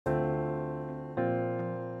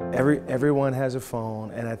Everyone has a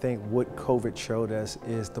phone, and I think what COVID showed us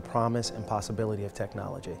is the promise and possibility of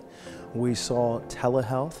technology. We saw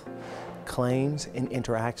telehealth, claims, and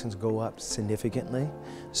interactions go up significantly,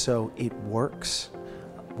 so it works.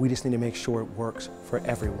 We just need to make sure it works for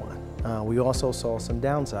everyone. We also saw some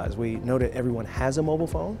downsides. We know that everyone has a mobile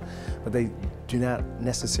phone, but they do not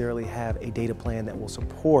necessarily have a data plan that will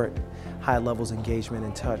support high levels of engagement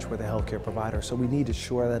and touch with a healthcare provider. So we need to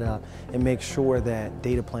shore that up and make sure that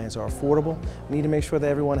data plans are affordable. We need to make sure that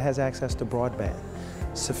everyone has access to broadband,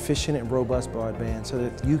 sufficient and robust broadband, so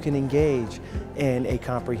that you can engage in a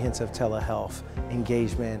comprehensive telehealth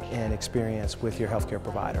engagement and experience with your healthcare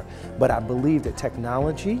provider. But I believe that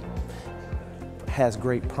technology has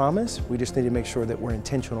great promise. We just need to make sure that we're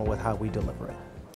intentional with how we deliver it.